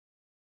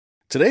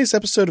Today's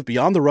episode of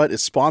Beyond the Rut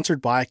is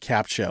sponsored by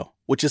CapShow,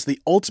 which is the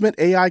ultimate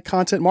AI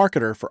content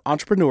marketer for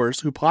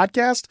entrepreneurs who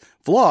podcast,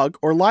 vlog,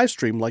 or live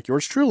stream like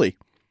yours truly.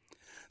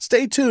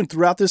 Stay tuned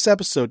throughout this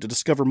episode to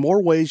discover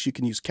more ways you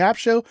can use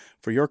CapShow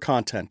for your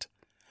content.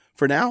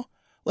 For now,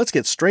 let's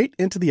get straight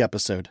into the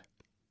episode.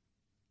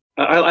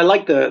 I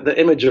like the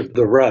image of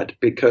the rut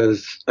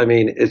because, I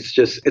mean,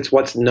 it's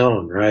what's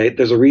known, right?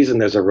 There's a reason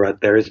there's a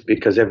rut there. It's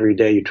because every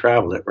day you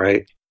travel it,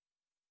 right?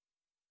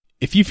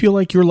 If you feel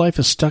like your life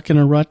is stuck in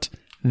a rut,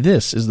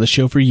 this is the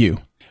show for you.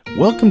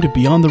 Welcome to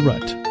Beyond the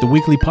Rut, the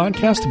weekly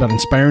podcast about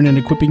inspiring and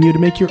equipping you to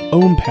make your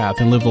own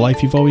path and live the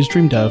life you've always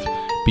dreamed of,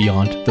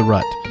 beyond the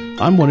rut.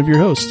 I'm one of your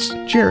hosts,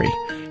 Jerry,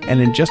 and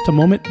in just a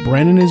moment,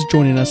 Brandon is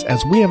joining us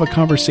as we have a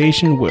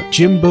conversation with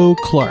Jimbo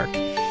Clark.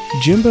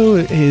 Jimbo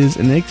is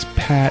an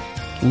expat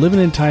living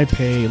in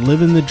Taipei,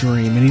 living the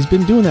dream, and he's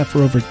been doing that for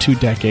over 2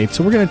 decades.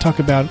 So we're going to talk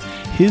about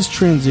his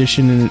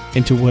transition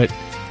into what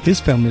his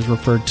family has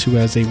referred to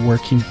as a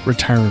working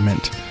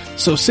retirement.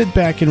 So sit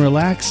back and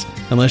relax,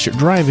 unless you're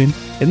driving.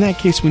 In that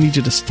case, we need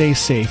you to stay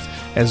safe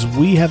as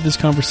we have this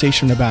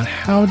conversation about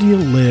how do you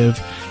live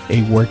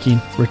a working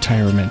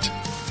retirement.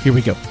 Here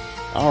we go.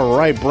 All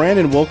right,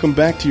 Brandon, welcome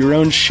back to your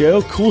own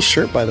show. Cool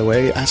shirt, by the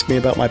way. Ask me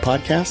about my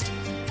podcast.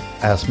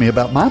 Ask me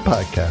about my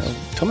podcast.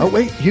 Oh,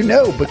 wait, you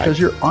know, because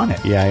you're on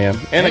it. Yeah, I am.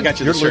 And I got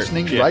you the shirt.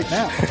 You're listening right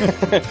now.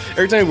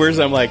 Every time he wears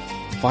it, I'm like,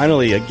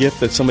 finally, a gift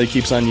that somebody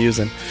keeps on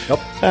using. Yep.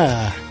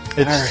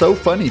 It's so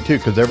funny, too,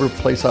 because every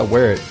place I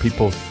wear it,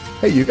 people,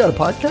 hey, you got a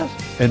podcast?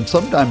 And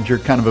sometimes you're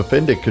kind of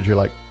offended because you're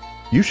like,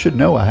 you should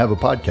know I have a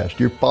podcast.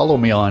 You follow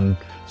me on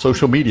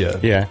social media.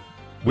 Yeah.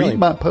 Read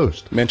my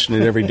post. Mention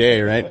it every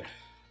day, right?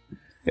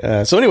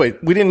 So anyway,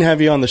 we didn't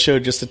have you on the show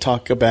just to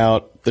talk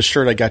about the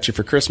shirt I got you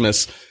for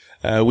Christmas.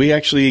 We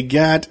actually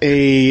got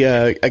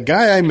a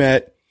guy I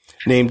met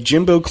named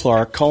Jimbo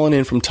Clark calling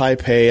in from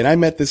Taipei, and I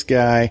met this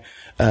guy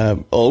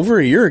over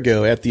a year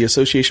ago at the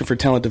Association for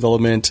Talent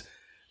Development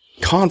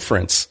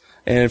conference.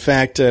 And in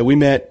fact, we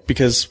met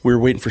because we were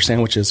waiting for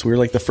sandwiches. We were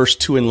like the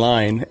first 2 in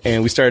line,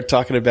 and we started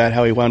talking about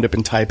how he wound up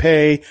in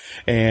Taipei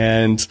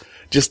and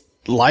just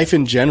life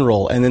in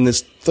general. And then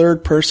this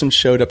third person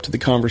showed up to the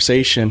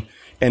conversation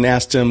and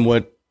asked him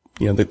what,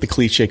 you know, the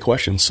cliche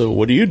question. So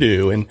what do you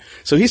do? And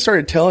so he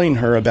started telling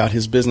her about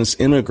his business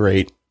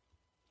Integrate.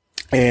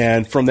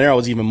 And from there, I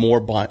was even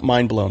more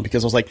mind blown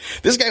because I was like,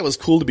 this guy was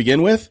cool to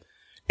begin with.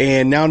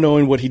 And now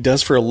knowing what he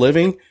does for a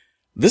living,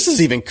 this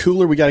is even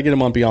cooler. We got to get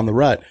him on Beyond the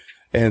Rut.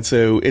 And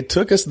so it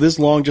took us this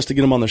long just to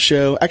get him on the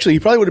show. Actually, he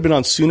probably would have been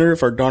on sooner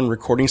if our darn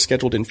recording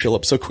schedule didn't fill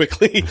up so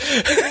quickly.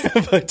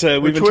 But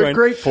we've been we're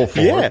grateful for.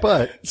 Yeah.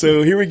 But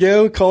so here we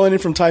go. Calling in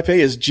from Taipei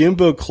is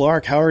Jimbo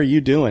Clark. How are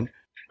you doing?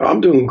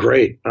 I'm doing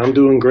great. I'm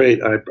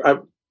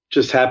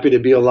just happy to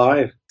be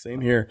alive. Same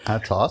here.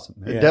 That's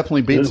awesome. It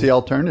definitely beats the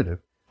alternative.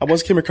 I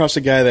once came across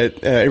a guy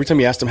that every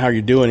time you asked him how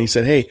you're doing, he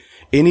said, hey,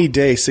 any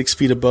day 6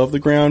 feet above the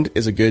ground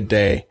is a good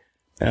day.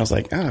 And I was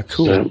like,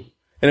 cool. Yeah.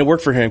 And it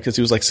worked for him because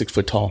he was like 6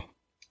 foot tall.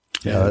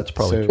 Yeah, that's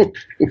probably true.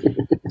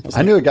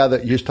 I knew a guy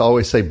that used to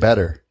always say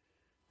better.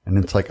 And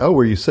it's like, oh,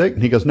 were you sick?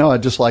 And he goes, no, I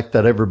just like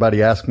that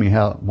everybody asked me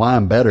why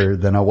I'm better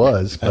than I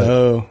was.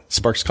 But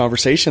sparks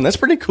conversation. That's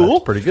pretty cool.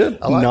 That's pretty good.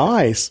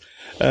 Nice.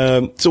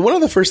 So one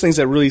of the first things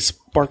that really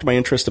sparked my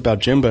interest about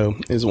Jimbo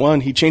is,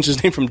 one, he changed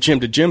his name from Jim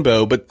to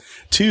Jimbo, but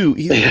 2,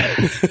 he's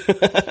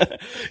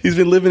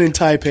been living in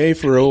Taipei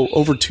for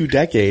over 2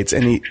 decades,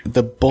 and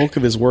the bulk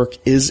of his work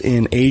is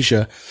in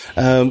Asia.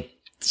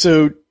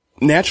 So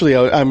naturally,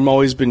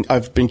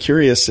 I've been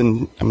curious,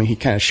 and I mean, he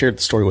kind of shared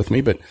the story with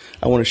me, but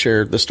I want to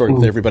share the story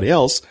with everybody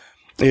else.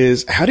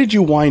 Is how did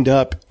you wind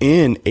up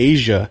in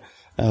Asia?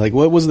 Like,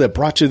 what was it that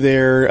brought you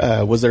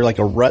there? Was there like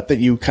a rut that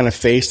you kind of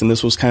faced, and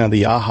this was kind of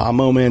the aha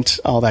moment,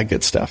 all that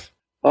good stuff?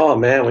 Oh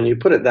man, when you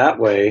put it that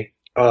way,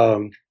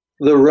 the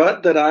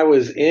rut that I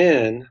was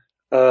in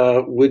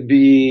would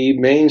be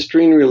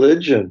mainstream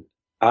religion.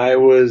 I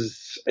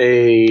was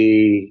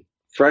a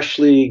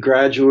freshly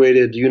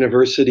graduated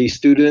university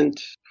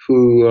student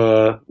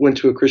who went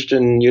to a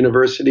Christian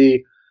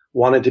university,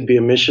 wanted to be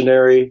a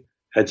missionary,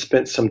 had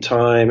spent some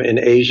time in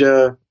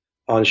Asia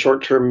on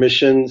short-term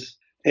missions.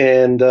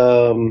 And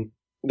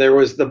there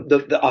was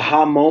the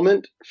aha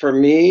moment for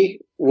me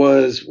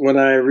was when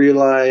I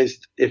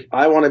realized if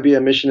I want to be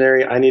a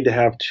missionary, I need to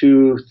have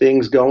 2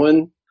 things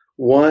going.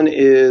 One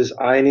is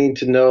I need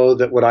to know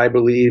that what I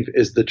believe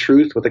is the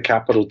truth with a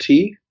capital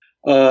T.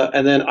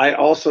 And then I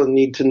also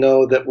need to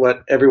know that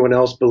what everyone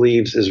else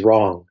believes is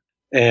wrong.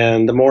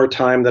 And the more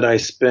time that I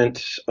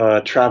spent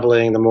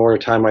traveling, the more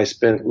time I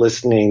spent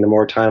listening, the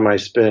more time I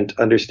spent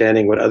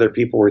understanding what other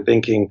people were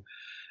thinking,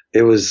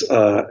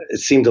 it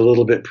seemed a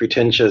little bit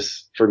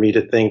pretentious for me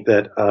to think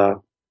that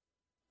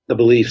the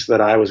beliefs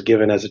that I was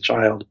given as a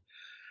child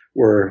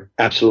were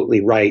absolutely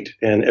right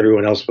and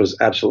everyone else was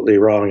absolutely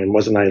wrong. And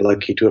wasn't I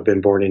lucky to have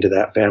been born into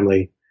that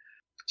family?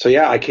 So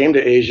yeah, I came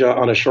to Asia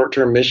on a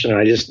short-term mission and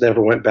I just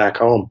never went back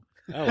home.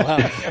 Oh,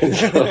 wow.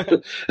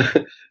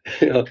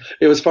 So,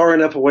 it was far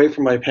enough away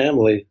from my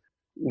family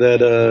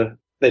that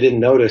they didn't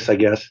notice, I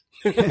guess.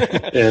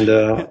 And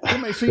You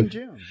may see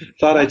Jim.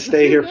 thought I'd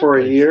stay here for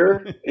a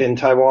year in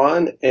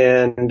Taiwan,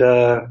 and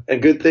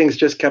good things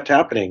just kept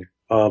happening.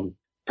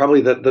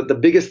 Probably the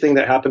biggest thing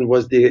that happened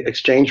was the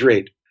exchange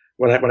rate.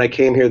 When I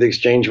came here, the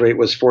exchange rate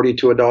was 40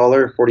 to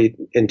 $1, 40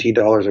 NT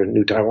dollars or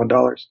new Taiwan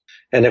dollars,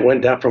 and it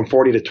went down from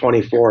 40 to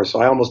 24.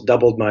 So I almost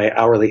doubled my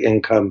hourly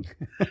income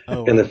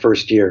in the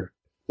first year.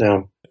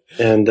 Now,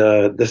 and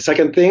the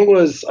second thing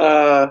was,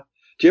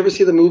 do you ever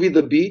see the movie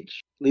The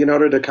Beach?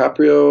 Leonardo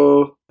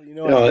DiCaprio.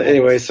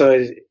 Anyway,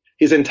 so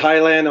he's in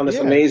Thailand on this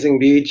amazing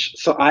beach.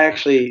 So I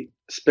actually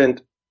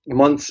spent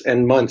months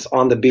and months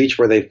on the beach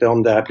where they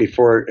filmed that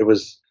before it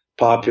was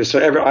popular. So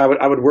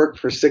I would work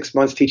for 6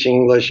 months teaching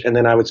English, and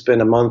then I would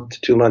spend a month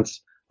to 2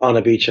 months on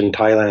a beach in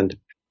Thailand.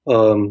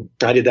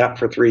 I did that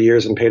for 3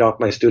 years and paid off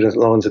my student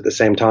loans at the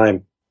same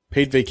time.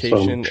 Paid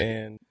vacation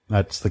and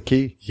that's the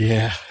key.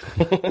 Yeah.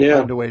 Yeah.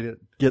 Find a way to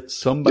get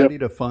somebody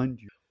to fund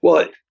you.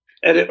 Well,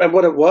 and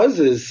what it was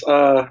is,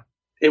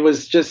 it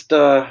was just,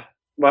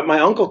 what my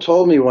uncle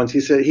told me once. He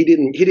said he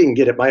didn't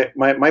get it.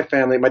 My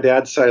family, my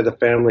dad's side of the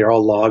family are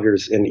all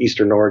loggers in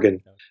Eastern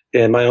Oregon.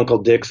 And my Uncle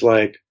Dick's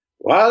like,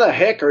 why the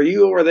heck are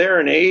you over there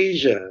in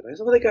Asia? And I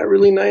said, well, they got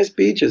really nice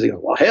beaches. He goes,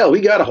 well, hell, we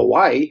got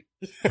Hawaii.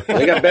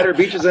 They got better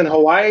beaches than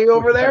Hawaii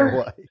over there.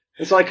 Hawaii.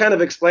 And so I kind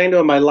of explained to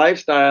him my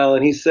lifestyle,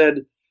 and he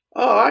said,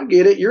 oh, I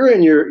get it.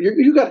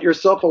 You got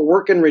yourself a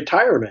working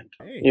retirement.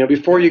 Hey.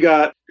 Before you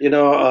got,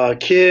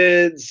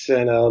 kids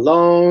and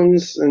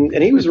loans.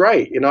 And he was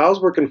right. I was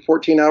working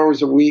 14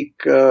 hours a week,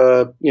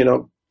 10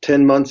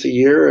 months a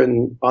year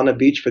and on a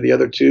beach for the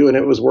other 2. And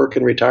it was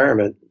working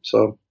retirement.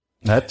 So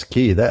that's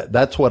key.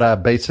 That's what I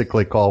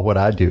basically call what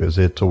I do is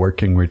it's a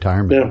working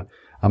retirement. Yeah.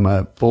 I'm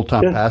a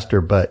full-time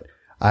pastor, but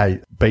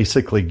I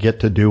basically get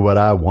to do what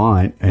I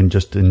want and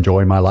just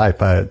enjoy my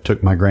life. I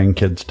took my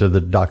grandkids to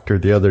the doctor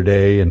the other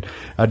day, and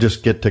I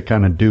just get to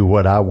kind of do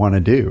what I want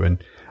to do.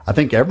 And I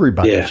think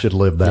everybody should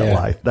live that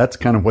life. That's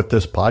kind of what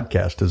this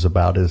podcast is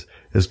about is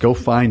go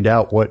find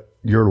out what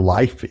your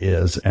life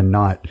is and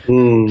not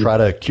try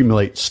to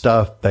accumulate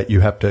stuff that you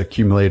have to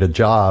accumulate a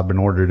job in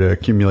order to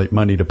accumulate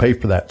money to pay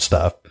for that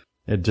stuff.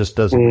 It just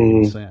doesn't make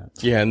any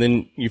sense. Yeah, and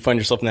then you find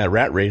yourself in that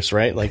rat race,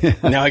 right? Like,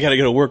 now I got to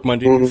go to work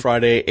Monday through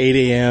Friday, 8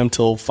 a.m.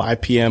 till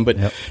 5 p.m.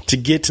 But to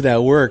get to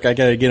that work, I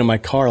got to get in my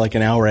car like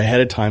an hour ahead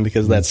of time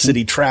because of that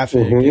city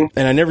traffic.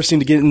 And I never seem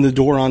to get in the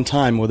door on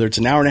time, whether it's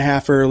an hour and a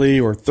half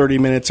early or 30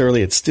 minutes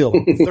early. It's still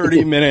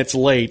 30 minutes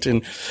late.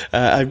 And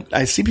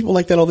I see people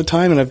like that all the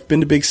time. And I've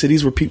been to big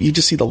cities where you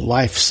just see the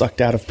life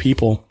sucked out of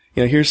people.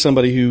 Here's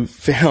somebody who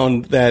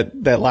found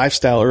that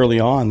lifestyle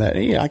early on that,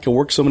 hey, I can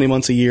work so many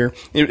months a year.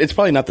 It's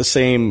probably not the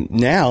same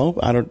now.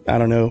 I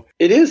don't know.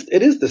 It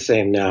is the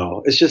same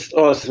now. It's just,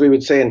 as we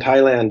would say in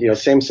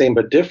Thailand, same,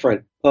 but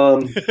different.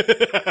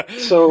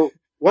 So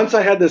once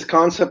I had this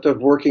concept of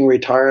working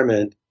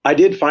retirement, I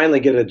did finally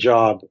get a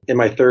job in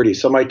my 30s.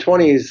 So my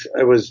 20s,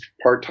 I was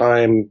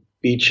part-time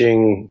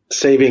beaching,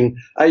 saving,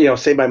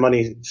 save my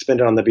money,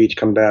 spend it on the beach,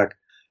 come back.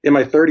 In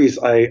my 30s,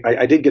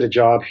 I did get a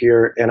job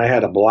here, and I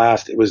had a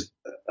blast. It was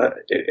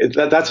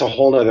that's a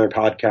whole other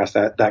podcast,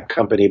 that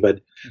company,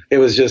 but it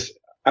was just,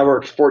 I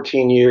worked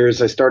 14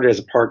 years. I started as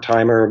a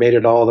part-timer, made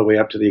it all the way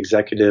up to the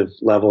executive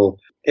level,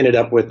 ended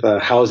up with a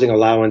housing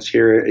allowance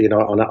here,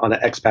 on an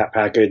expat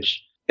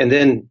package, and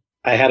then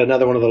I had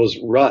another one of those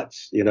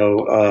ruts,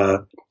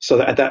 so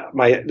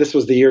this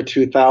was the year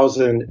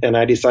 2000, and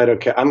I decided,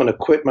 okay, I'm going to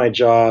quit my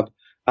job.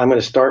 I'm going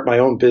to start my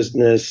own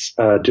business,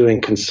 doing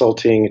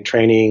consulting,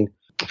 training,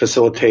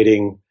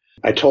 facilitating.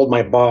 I told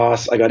my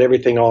boss, I got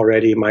everything all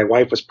ready. My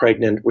wife was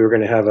pregnant. We were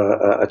going to have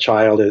a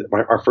child,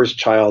 our first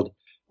child.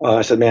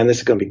 I said, man, this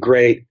is going to be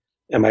great.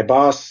 And my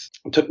boss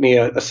took me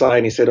aside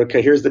and he said,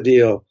 okay, here's the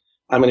deal.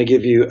 I'm going to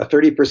give you a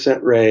 30%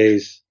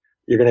 raise.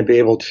 You're going to be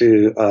able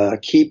to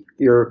keep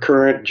your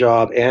current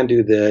job and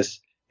do this.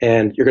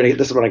 And you're going to get,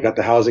 this is when I got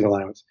the housing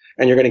allowance,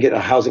 and you're going to get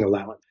a housing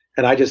allowance.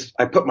 And I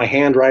put my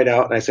hand right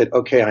out and I said,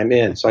 okay, I'm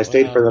in. So I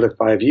stayed for another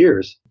 5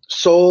 years,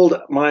 sold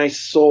my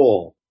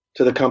soul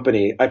to the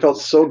company. I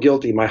felt so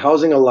guilty. My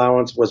housing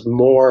allowance was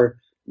more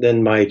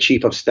than my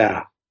chief of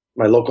staff,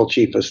 my local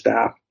chief of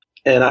staff.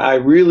 And I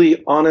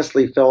really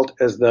honestly felt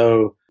as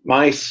though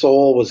my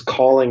soul was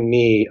calling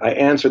me. I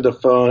answered the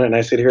phone and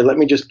I said, here, let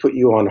me just put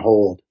you on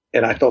hold.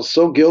 And I felt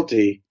so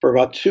guilty for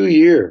about 2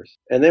 years.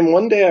 And then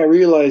one day I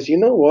realized, you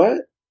know what?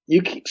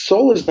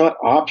 Soul is not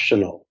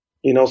optional.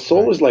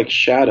 Soul is like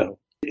shadow.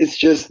 It's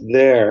just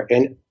there.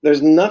 And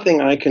there's nothing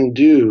I can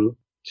do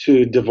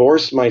to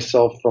divorce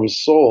myself from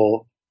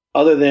soul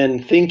other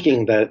than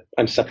thinking that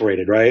I'm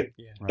separated, right?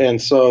 Yeah, right?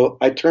 And so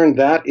I turned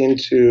that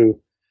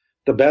into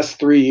the best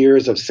 3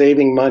 years of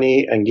saving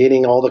money and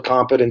getting all the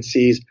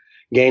competencies,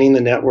 gaining the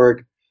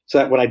network, so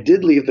that when I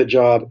did leave the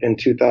job in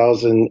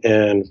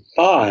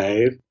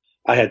 2005,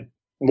 I had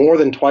more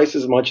than twice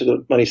as much of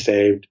the money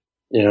saved.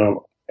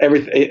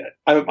 Everything.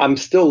 I'm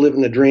still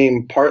living the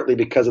dream, partly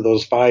because of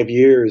those 5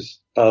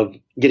 years of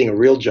getting a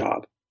real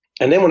job.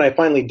 And then when I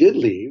finally did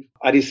leave,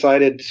 I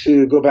decided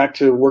to go back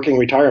to working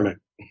retirement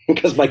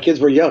because my kids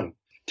were young.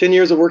 10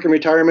 years of working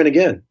retirement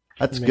again.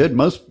 That's good.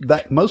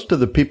 Most of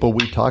the people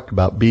we talk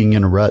about being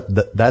in a rut,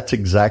 that's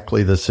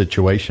exactly the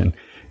situation.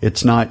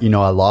 It's not,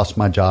 I lost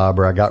my job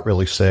or I got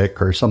really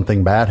sick or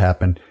something bad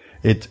happened.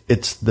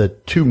 It's the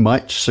too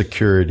much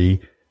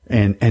security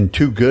and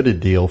too good a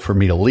deal for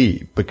me to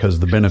leave because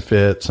the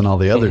benefits and all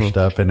the other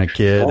stuff and a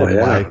kid and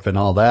wife and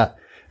all that.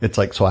 It's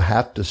like, so I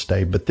have to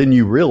stay. But then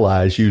you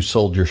realize you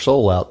sold your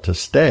soul out to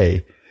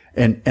stay.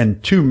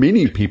 And too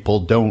many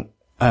people don't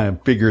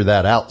figure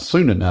that out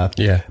soon enough.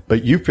 Yeah.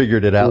 But you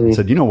figured it out and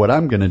said, what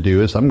I'm going to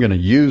do is I'm going to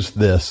use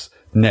this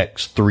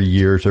next 3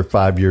 years or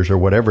 5 years or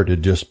whatever to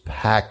just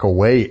pack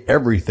away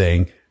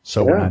everything.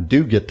 So when I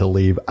do get to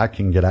leave, I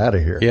can get out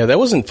of here. Yeah. That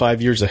wasn't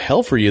 5 years of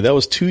hell for you. That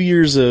was 2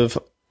 years of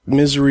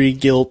misery,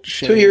 guilt,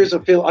 shame. 2 years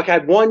of I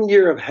had 1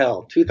 year of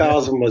hell.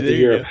 2000 was the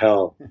year of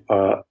hell.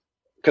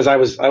 Cause I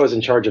was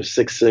in charge of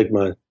Six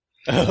Sigma,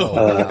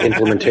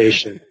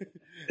 implementation.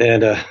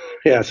 And,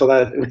 so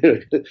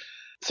that,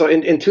 so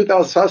in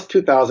 2000, so that's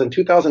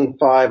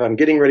 2005, I'm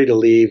getting ready to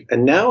leave.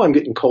 And now I'm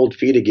getting cold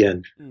feet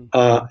again.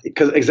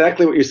 Cause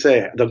exactly what you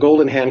say, the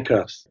golden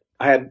handcuffs.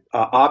 I had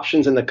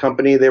options in the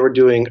company. They were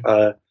doing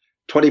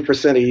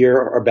 20% a year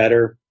or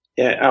better.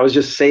 And I was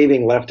just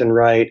saving left and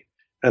right.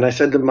 And I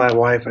said to my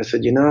wife, I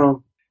said,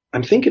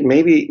 I'm thinking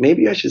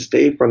maybe I should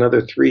stay for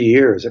another 3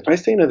 years. If I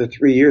stay another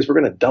 3 years, we're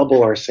going to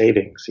double our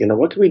savings.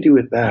 What can we do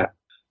with that?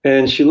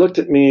 And she looked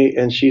at me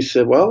and she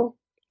said, well,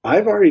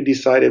 I've already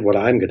decided what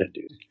I'm going to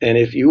do. And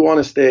if you want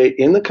to stay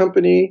in the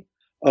company,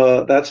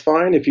 that's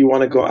fine. If you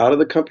want to go out of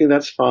the company,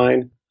 that's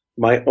fine.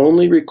 My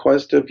only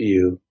request of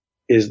you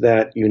is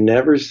that you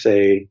never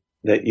say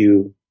that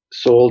you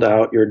sold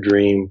out your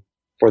dream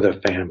for the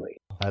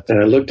family.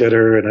 And I looked at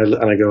her and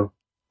I go,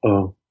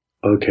 oh,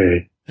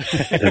 okay.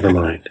 Never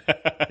mind.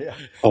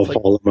 I'll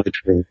follow my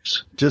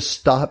dreams. Just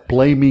stop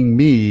blaming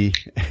me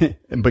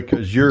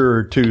because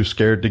you're too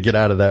scared to get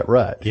out of that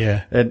rut.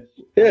 Yeah. And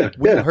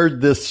we've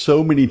heard this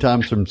so many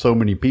times from so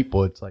many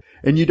people. It's like,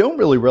 and you don't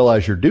really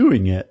realize you're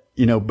doing it,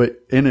 but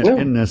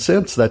in a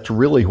sense, that's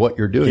really what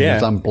you're doing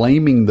is I'm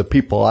blaming the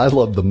people I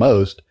love the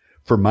most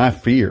for my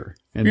fear.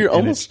 And you're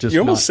almost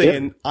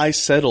saying I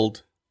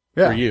settled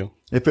for you.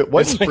 If it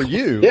wasn't for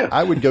you,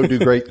 I would go do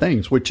great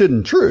things, which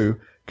isn't true.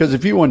 Because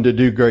if you wanted to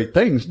do great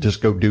things, just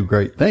go do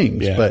great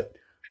things. Yeah. But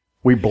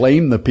we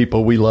blame the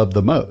people we love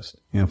the most.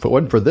 If it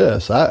wasn't for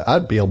this,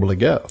 I'd be able to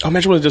go. Oh,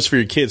 imagine what it does for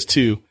your kids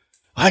too.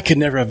 I could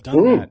never have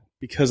done that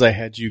because I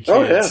had you kids.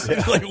 Oh, yeah.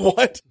 Like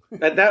what?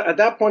 At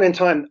that point in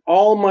time,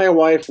 all my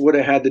wife would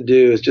have had to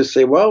do is just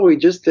say, well, we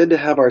just did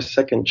have our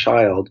second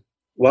child.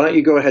 Why don't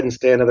you go ahead and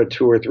stay another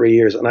 2 or 3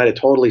 years? And I'd have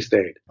totally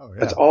stayed. Oh, yeah.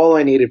 That's all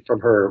I needed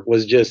from her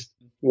was just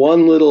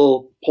one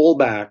little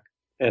pullback,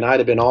 and I'd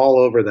have been all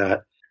over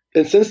that.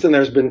 And since then,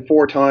 there's been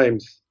 4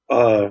 times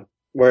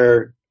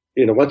where,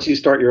 once you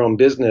start your own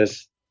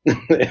business,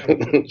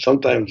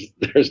 sometimes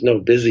there's no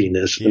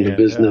busyness in the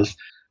business.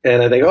 Yeah.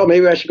 And I think, oh,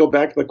 maybe I should go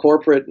back to the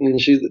corporate.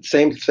 And she's the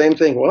same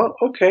thing. Well,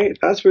 okay, if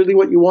that's really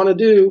what you want to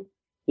do,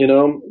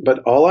 but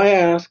all I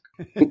ask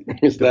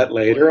is that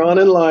later on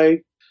in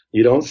life,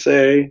 you don't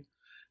say,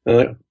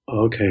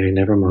 okay,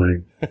 never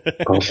mind.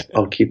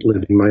 I'll keep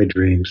living my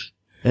dreams.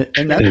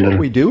 And that's what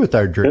we do with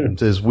our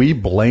dreams is we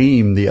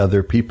blame the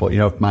other people.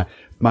 If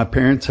my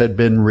parents had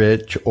been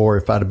rich or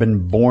if I'd have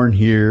been born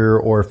here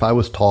or if I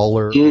was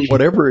taller,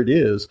 whatever it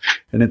is.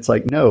 And it's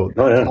like, no,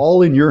 it's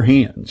all in your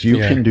hands. You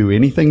can do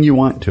anything you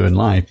want to in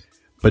life,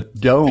 but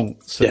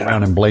don't sit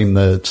around and blame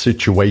the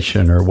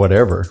situation or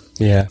whatever.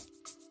 Yeah.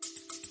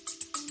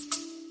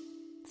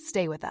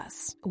 Stay with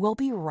us. We'll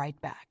be right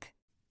back.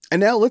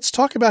 And now let's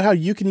talk about how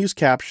you can use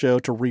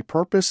Capshow to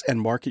repurpose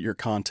and market your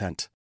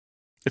content.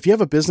 If you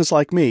have a business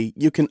like me,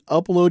 you can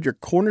upload your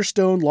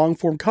cornerstone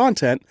long-form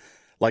content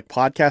like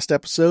podcast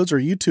episodes or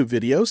YouTube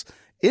videos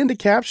into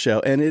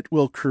Capshow, and it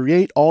will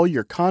create all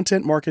your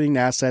content marketing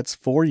assets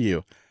for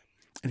you.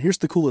 And here's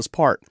the coolest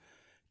part.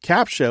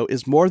 Capshow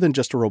is more than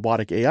just a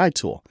robotic AI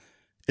tool.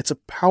 It's a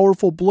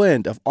powerful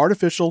blend of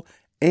artificial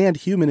and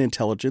human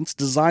intelligence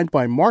designed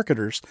by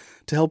marketers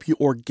to help you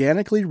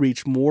organically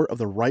reach more of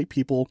the right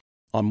people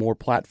on more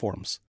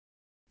platforms.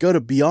 Go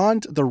to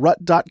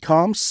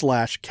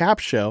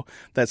beyondtherut.com/capshow,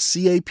 that's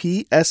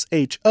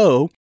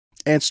CAPSHO,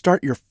 and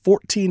start your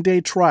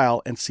 14-day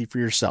trial and see for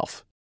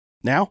yourself.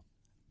 Now,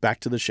 back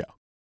to the show.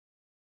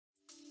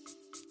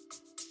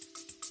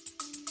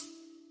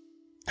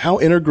 How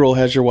integral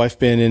has your wife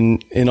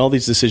been in all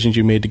these decisions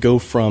you made to go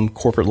from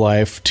corporate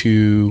life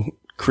to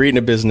creating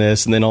a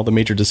business and then all the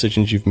major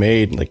decisions you've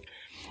made? Like,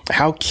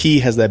 how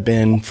key has that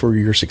been for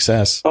your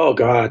success? Oh,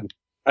 God.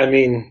 I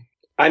mean,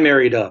 I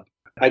married up.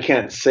 I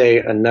can't say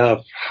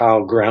enough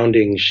how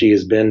grounding she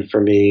has been for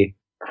me.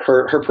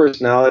 Her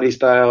personality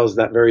style is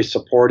that very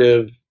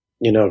supportive,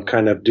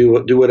 kind of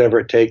do whatever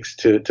it takes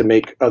to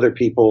make other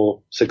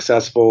people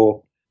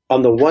successful.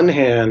 On the one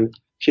hand,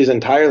 she's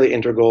entirely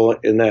integral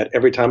in that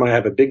every time I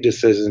have a big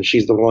decision,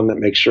 she's the one that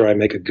makes sure I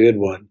make a good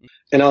one.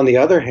 And on the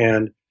other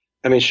hand,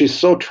 I mean, she's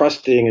so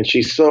trusting and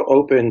she's so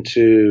open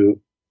to,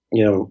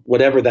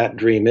 whatever that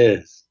dream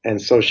is.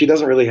 And so she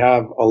doesn't really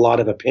have a lot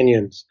of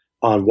opinions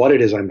on what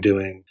it is I'm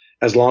doing.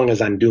 as long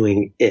as I'm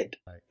doing it.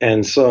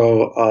 And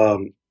so,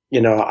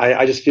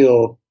 I just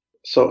feel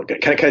so.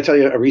 Can I tell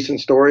you a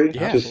recent story?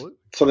 Yeah. Just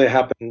something that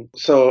happened.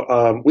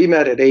 So, we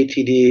met at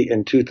ATD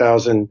in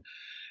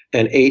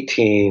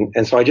 2018.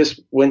 And so I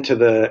just went to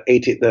the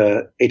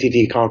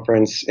ATD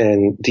conference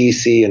in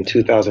DC in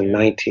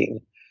 2019.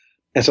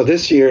 And so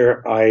this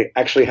year I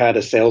actually had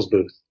a sales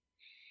booth.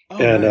 Oh,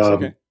 And, nice.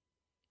 Okay.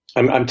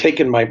 I'm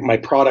taking my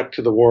product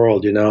to the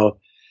world, and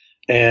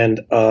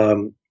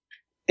the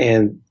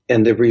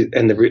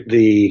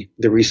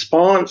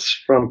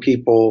response from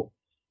people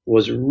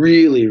was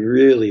really,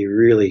 really,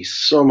 really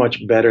so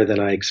much better than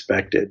I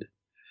expected.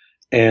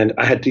 And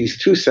I had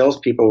these two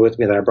salespeople with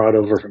me that I brought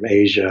over from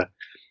Asia.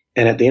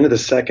 And at the end of the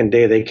second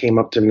day, they came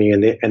up to me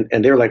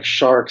and they're like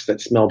sharks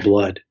that smell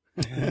blood.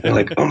 They're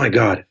like, "Oh my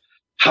God,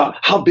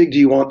 how big do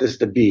you want this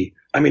to be?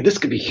 I mean, this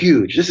could be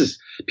huge.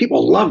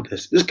 People love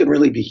this. This could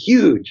really be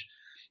huge.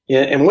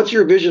 Yeah. And what's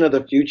your vision of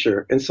the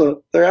future?" And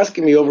so they're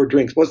asking me over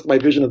drinks, "What's my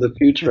vision of the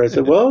future?" I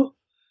said, "Well,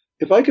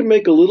 if I can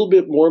make a little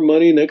bit more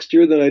money next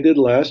year than I did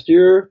last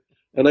year,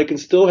 and I can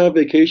still have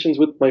vacations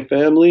with my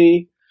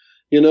family,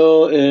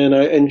 and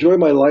I enjoy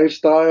my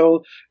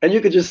lifestyle," and you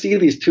could just see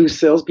these two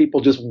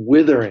salespeople just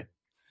withering,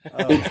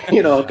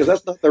 because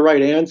that's not the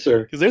right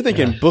answer. Because they're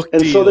thinking book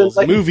And deals, so then,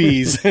 like-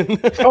 movies.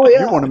 Oh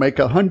yeah. You want to make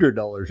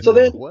 $100. So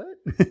then- what?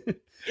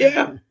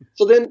 Yeah.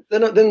 So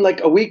then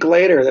like a week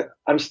later,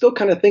 I'm still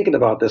kind of thinking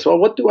about this. Well,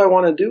 what do I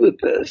want to do with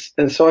this?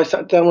 And so I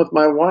sat down with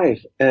my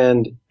wife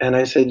and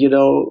I said,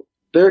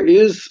 there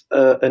is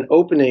an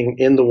opening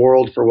in the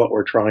world for what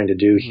we're trying to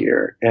do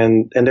here.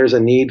 And there's a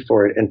need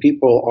for it and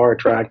people are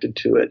attracted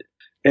to it.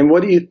 And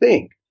what do you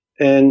think?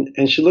 And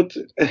she looks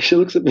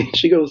at me and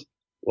she goes,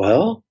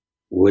 "Well,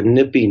 wouldn't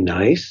it be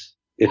nice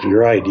if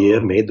your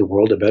idea made the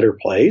world a better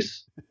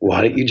place?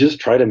 Why don't you just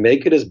try to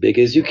make it as big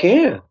as you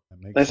can?"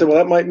 And I said, "Well,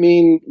 that might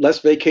mean less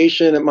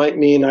vacation. It might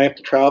mean I have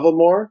to travel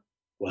more."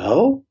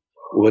 "Well,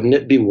 wouldn't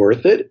it be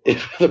worth it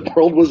if the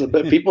world was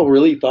people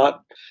really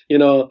thought,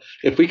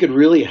 if we could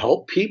really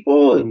help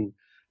people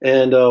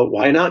and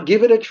why not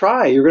give it a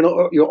try?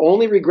 You'll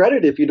only regret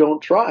it if you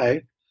don't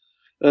try."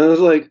 And I was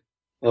like,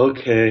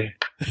 "Okay,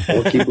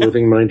 I'll keep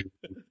living my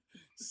dream."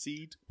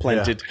 Seed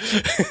planted.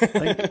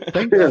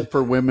 Thank God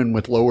for women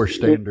with lower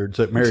standards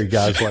that marry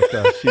guys like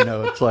us.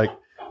 It's like,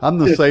 I'm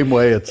the same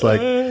way. It's like,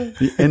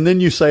 and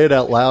then you say it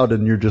out loud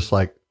and you're just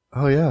like,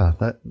 "Oh yeah,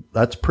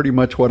 that's pretty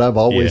much what I've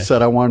always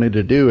said I wanted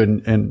to do."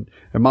 And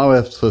my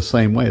wife's the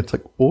same way. It's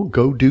like, well,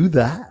 go do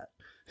that.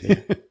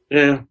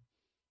 Yeah.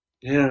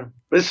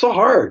 But it's so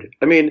hard.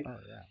 I mean,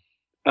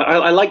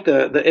 I like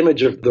the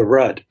image of the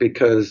rut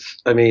because,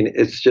 I mean,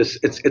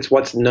 it's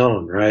what's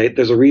known, right?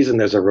 There's a reason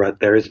there's a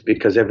rut there is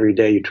because every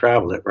day you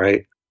travel it,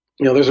 right?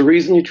 There's a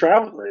reason you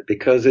travel it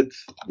because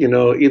it's,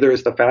 either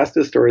it's the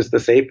fastest or it's the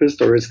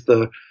safest or it's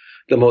the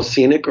most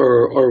scenic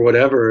or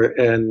whatever.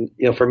 And,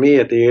 for me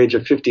at the age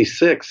of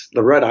 56,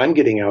 the rut I'm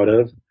getting out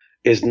of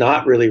is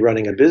not really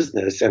running a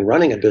business and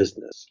running a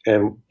business.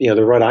 And,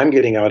 the rut I'm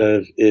getting out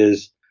of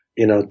is,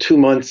 2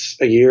 months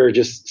a year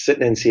just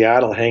sitting in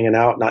Seattle, hanging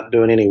out, not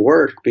doing any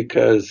work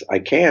because I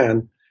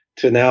can,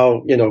 to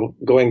now,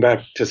 going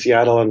back to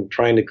Seattle and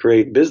trying to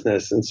create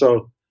business. And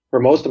so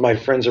where most of my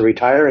friends are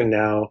retiring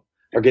now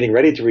or getting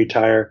ready to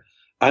retire,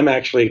 I'm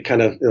actually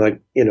kind of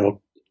like,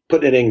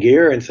 putting it in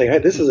gear and saying, "Hey,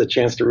 this is a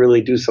chance to really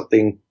do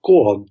something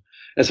cool."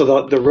 And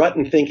so the rut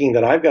and thinking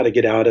that I've got to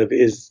get out of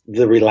is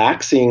the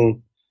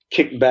relaxing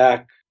kick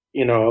back,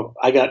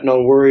 I got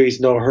no worries,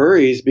 no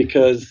hurries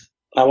because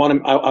I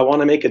want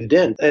to make a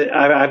dent.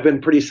 I've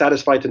been pretty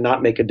satisfied to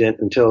not make a dent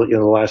until, the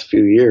last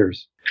few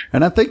years.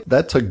 And I think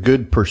that's a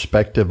good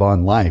perspective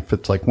on life.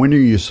 It's like, when are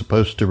you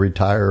supposed to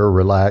retire or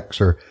relax,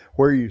 or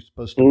where are you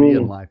supposed to be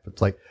in life?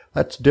 It's like,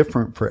 that's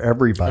different for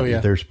everybody. Oh, yeah.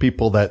 There's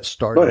people that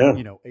start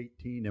at,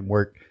 18 and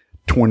work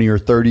 20 or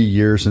 30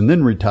 years and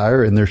then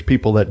retire. And there's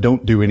people that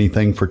don't do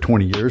anything for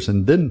 20 years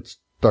and then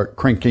start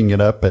cranking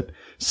it up at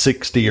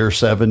 60 or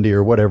 70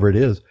 or whatever it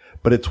is.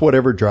 But it's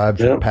whatever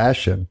drives your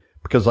passion.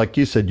 Because like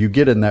you said, you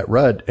get in that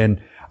rut,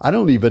 and I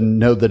don't even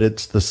know that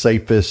it's the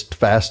safest,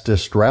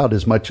 fastest route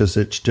as much as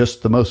it's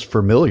just the most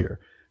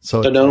familiar. So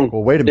it's like,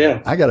 well, wait a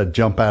minute. I got to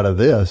jump out of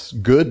this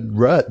good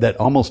rut that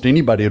almost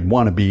anybody would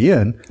want to be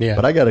in,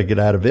 but I got to get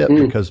out of it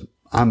because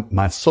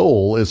my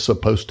soul is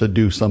supposed to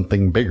do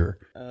something bigger.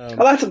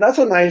 That's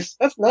nice.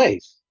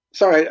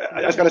 Sorry,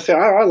 I was going to say,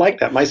 I like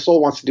that. My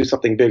soul wants to do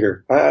something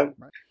bigger.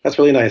 That's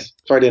really nice.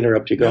 Sorry to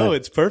interrupt you. Go ahead. No,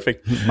 it's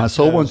perfect. My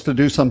soul wants to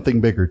do something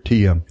bigger.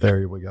 TM.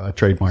 There we go. I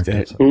trademarked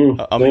it.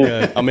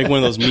 I'll make one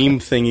of those meme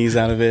thingies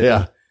out of it.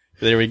 Yeah.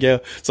 There we go.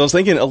 So I was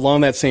thinking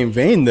along that same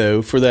vein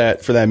though, for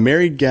that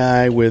married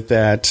guy with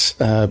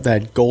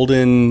that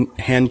golden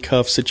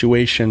handcuff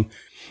situation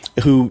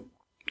who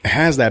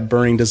has that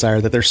burning desire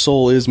that their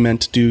soul is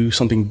meant to do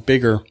something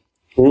bigger.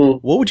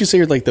 What would you say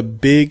are like the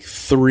big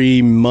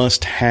 3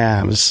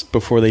 must-haves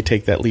before they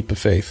take that leap of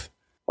faith?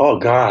 Oh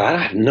God,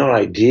 I have no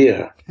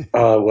idea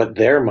what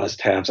their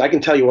must-haves. I can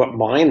tell you what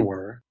mine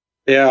were.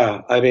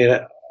 Yeah, I mean,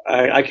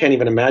 I can't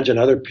even imagine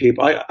other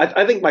people.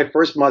 I think my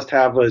first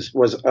must-have was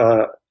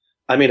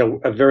I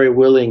mean, a very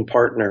willing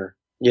partner,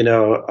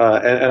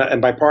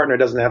 and by partner, it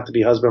doesn't have to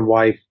be husband,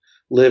 wife,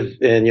 live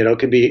in, it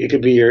could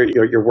be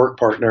your work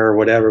partner or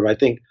whatever. But I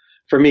think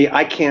for me,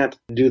 I can't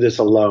do this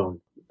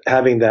alone.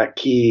 Having that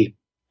key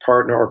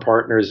partner or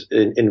partners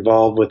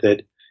involved with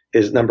it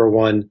is number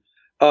one.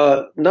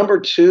 Number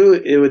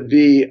two, it would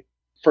be,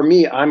 for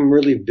me, I'm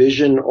really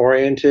vision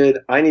oriented.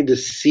 I need to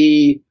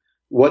see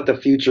what the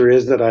future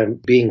is that I'm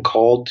being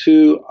called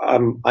to.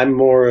 I'm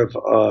more of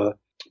a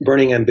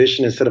burning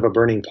ambition instead of a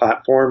burning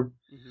platform.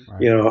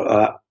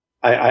 Right.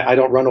 I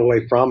don't run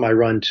away from, I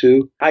run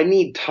to. I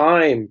need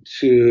time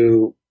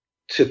to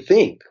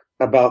think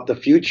about the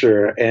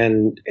future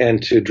and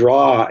to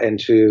draw and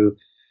to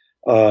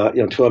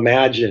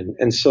imagine.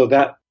 And so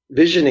that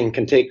visioning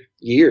can take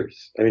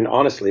years. I mean,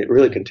 honestly, it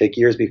really can take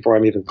years before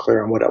I'm even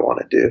clear on what I want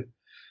to do.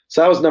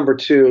 So that was number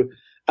two.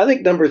 I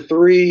think number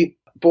three,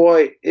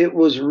 boy, it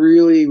was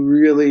really,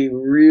 really,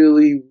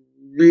 really,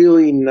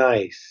 really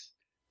nice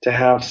to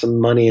have some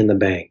money in the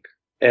bank.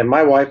 And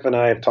my wife and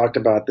I have talked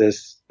about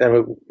this.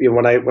 And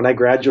when I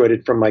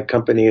graduated from my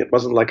company, it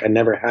wasn't like I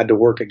never had to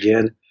work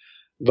again,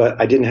 but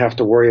I didn't have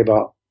to worry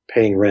about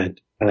paying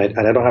rent, and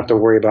I don't have to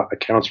worry about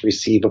accounts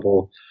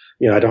receivable.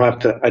 I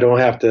don't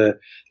have to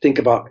think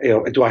about,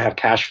 do I have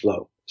cash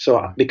flow?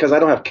 So because I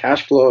don't have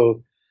cash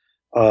flow,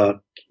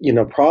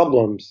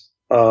 problems,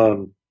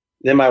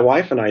 then my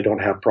wife and I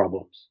don't have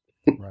problems.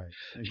 Right.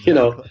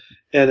 Exactly.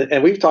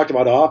 And we've talked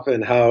about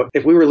often how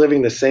if we were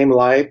living the same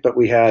life, but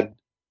we had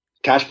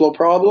cash flow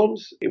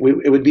problems, it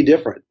would be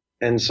different.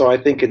 And so I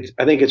think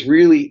it's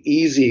really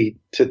easy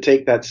to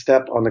take that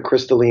step on the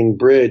crystalline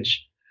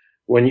bridge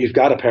when you've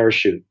got a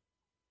parachute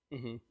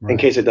in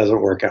case it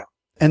doesn't work out.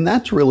 And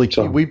that's really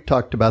key. We've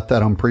talked about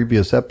that on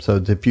previous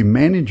episodes. If you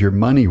manage your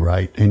money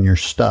right and your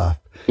stuff,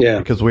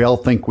 because we all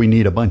think we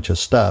need a bunch of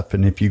stuff.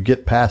 And if you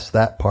get past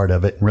that part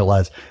of it and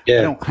realize,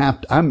 I don't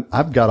have to,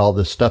 I've got all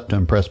this stuff to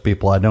impress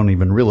people I don't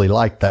even really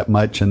like that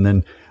much. And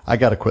then I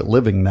got to quit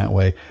living that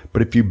way.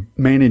 But if you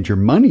manage your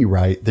money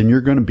right, then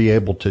you're going to be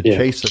able to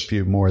chase a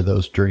few more of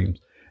those dreams.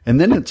 And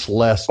then it's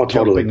less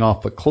jumping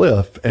off a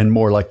cliff and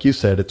more, like you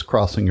said, it's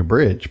crossing a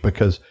bridge,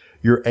 because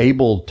you're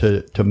able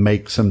to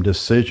make some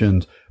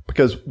decisions,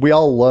 because we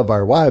all love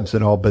our wives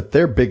and all, but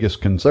their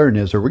biggest concern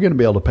is, are we going to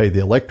be able to pay the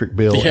electric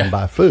bill and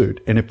buy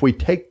food? And if we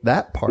take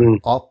that part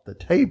off the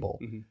table,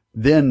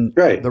 then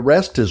the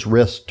rest is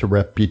risk to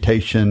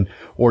reputation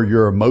or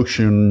your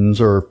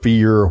emotions or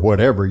fear or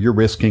whatever. You're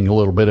risking a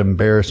little bit of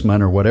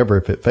embarrassment or whatever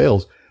if it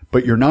fails,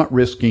 but you're not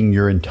risking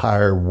your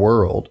entire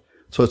world.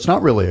 So it's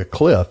not really a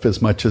cliff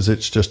as much as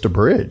it's just a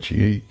bridge.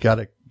 You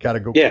gotta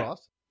go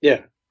across. Yeah.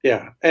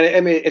 And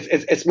I mean,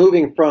 it's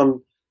moving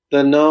from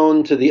the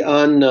known to the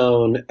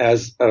unknown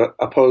as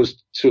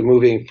opposed to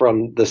moving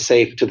from the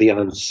safe to the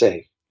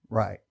unsafe.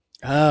 Right.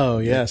 Oh,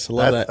 yes. I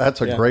love that.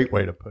 That's a great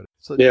way to put it.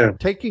 So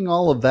taking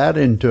all of that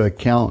into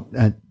account,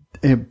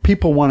 if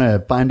people want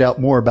to find out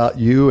more about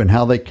you and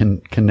how they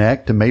can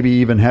connect and maybe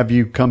even have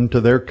you come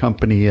to their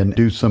company and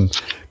do some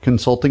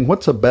consulting,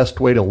 what's the best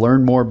way to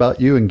learn more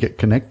about you and get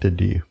connected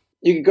to you?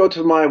 You can go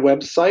to my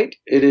website.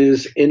 It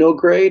is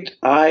Innogreat,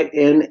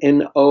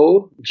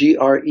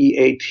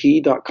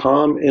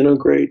 INNOGREAT.com,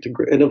 Innovate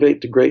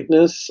to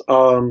Greatness.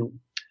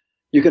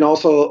 You can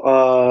also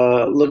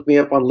look me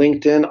up on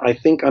LinkedIn. I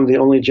think I'm the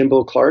only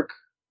Jimbo Clark.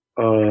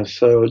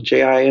 So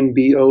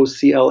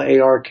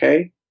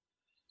JIMBOCLARK.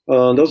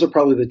 Those are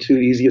probably the two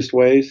easiest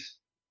ways.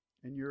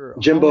 And your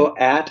Jimbo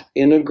at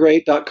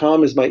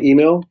Innogreat.com is my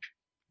email.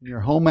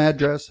 Your home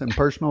address and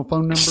personal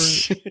phone number?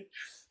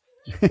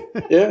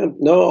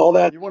 All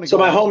that. So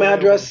my home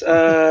address,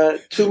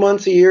 2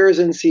 months a year is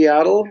in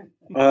Seattle,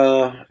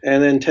 and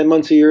then 10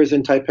 months a year is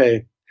in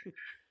Taipei.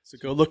 So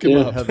go look him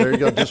up. There you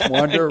go. Just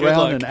wander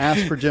around and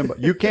ask for Jimbo.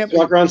 You can't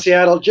walk around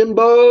Seattle.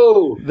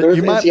 Jimbo.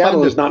 In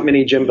Seattle, there's not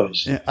many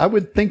Jimbos. Yeah, I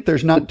would think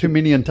there's not too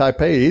many in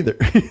Taipei either.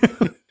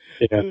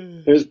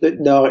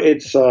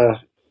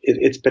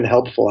 It's been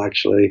helpful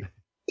actually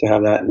to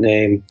have that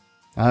name.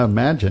 I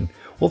imagine.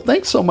 Well,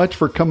 thanks so much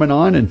for coming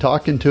on and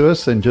talking to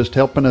us and just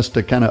helping us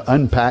to kind of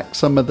unpack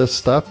some of this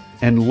stuff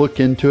and look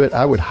into it.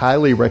 I would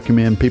highly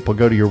recommend people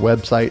go to your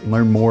website and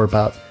learn more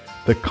about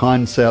the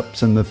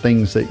concepts and the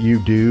things that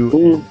you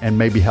do and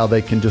maybe how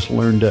they can just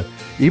learn to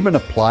even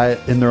apply it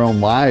in their own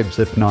lives,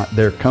 if not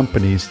their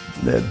companies,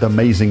 the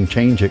amazing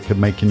change it could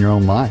make in your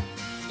own life.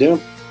 Yeah,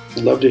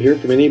 I'd love to hear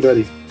from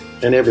anybody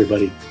and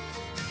everybody.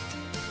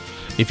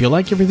 If you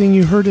like everything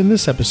you heard in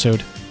this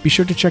episode, be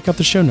sure to check out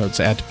the show notes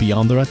at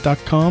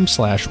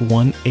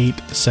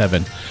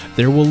beyondtherut.com/187.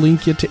 There we'll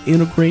link you to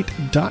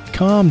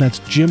Innogreat.com. That's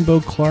Jimbo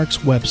Clark's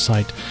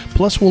website.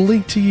 Plus, we'll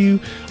link to you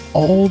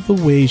all the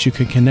ways you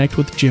can connect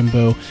with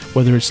Jimbo,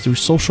 whether it's through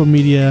social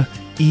media,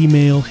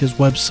 email, his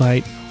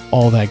website,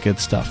 all that good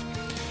stuff.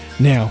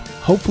 Now,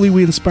 hopefully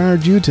we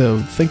inspired you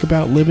to think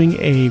about living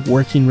a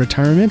working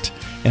retirement,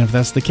 and if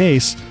that's the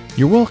case,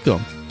 you're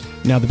welcome.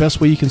 Now, the best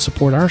way you can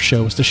support our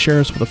show is to share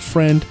us with a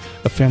friend,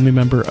 a family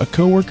member, a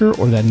coworker,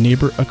 or that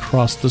neighbor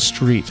across the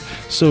street.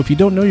 So if you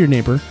don't know your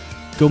neighbor,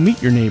 go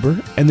meet your neighbor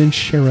and then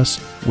share us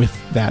with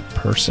that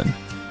person.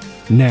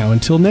 Now,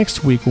 until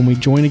next week when we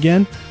join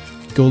again,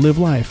 go live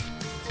life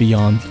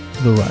beyond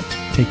the rut.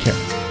 Take care.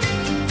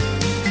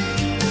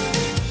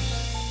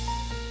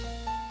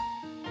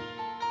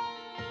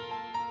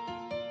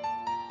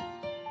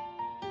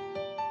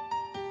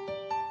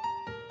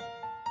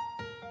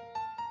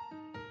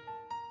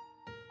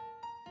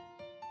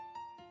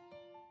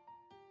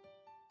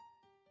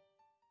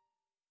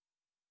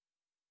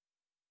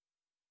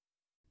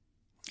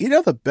 You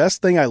know, the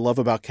best thing I love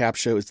about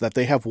Capsho is that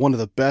they have one of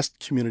the best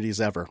communities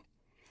ever.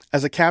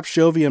 As a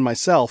Capshovian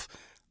myself,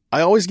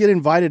 I always get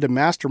invited to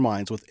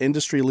masterminds with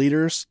industry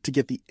leaders to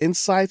get the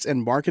insights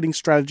and marketing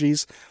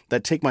strategies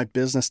that take my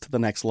business to the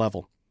next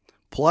level.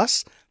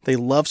 Plus, they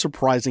love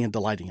surprising and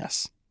delighting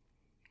us.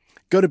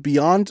 Go to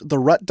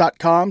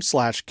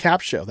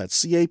beyondtherut.com/capsho,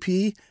 that's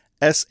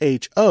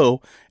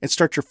CAPSHO, and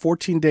start your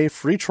 14-day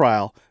free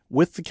trial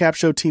with the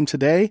Capsho team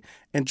today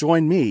and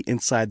join me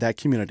inside that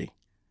community.